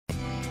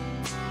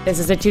This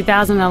is a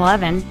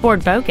 2011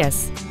 Ford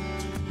Focus.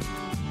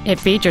 It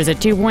features a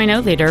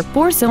 2.0-liter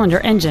four-cylinder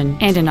engine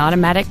and an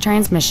automatic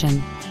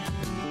transmission.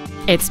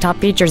 Its top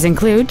features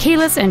include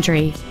keyless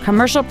entry,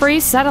 commercial-free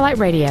satellite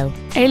radio,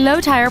 a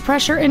low-tire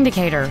pressure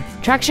indicator,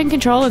 traction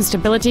control and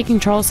stability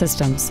control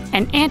systems,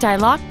 an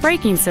anti-lock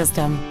braking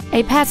system,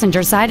 a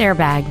passenger side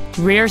airbag,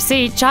 rear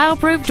seat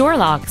child-proof door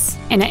locks,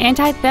 and an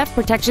anti-theft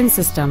protection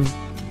system.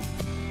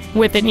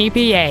 With an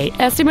EPA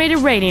estimated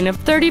rating of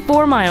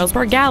 34 miles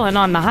per gallon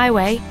on the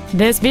highway,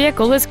 this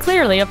vehicle is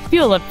clearly a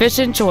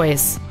fuel-efficient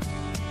choice.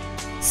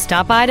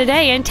 Stop by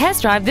today and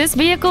test drive this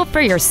vehicle for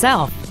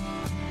yourself.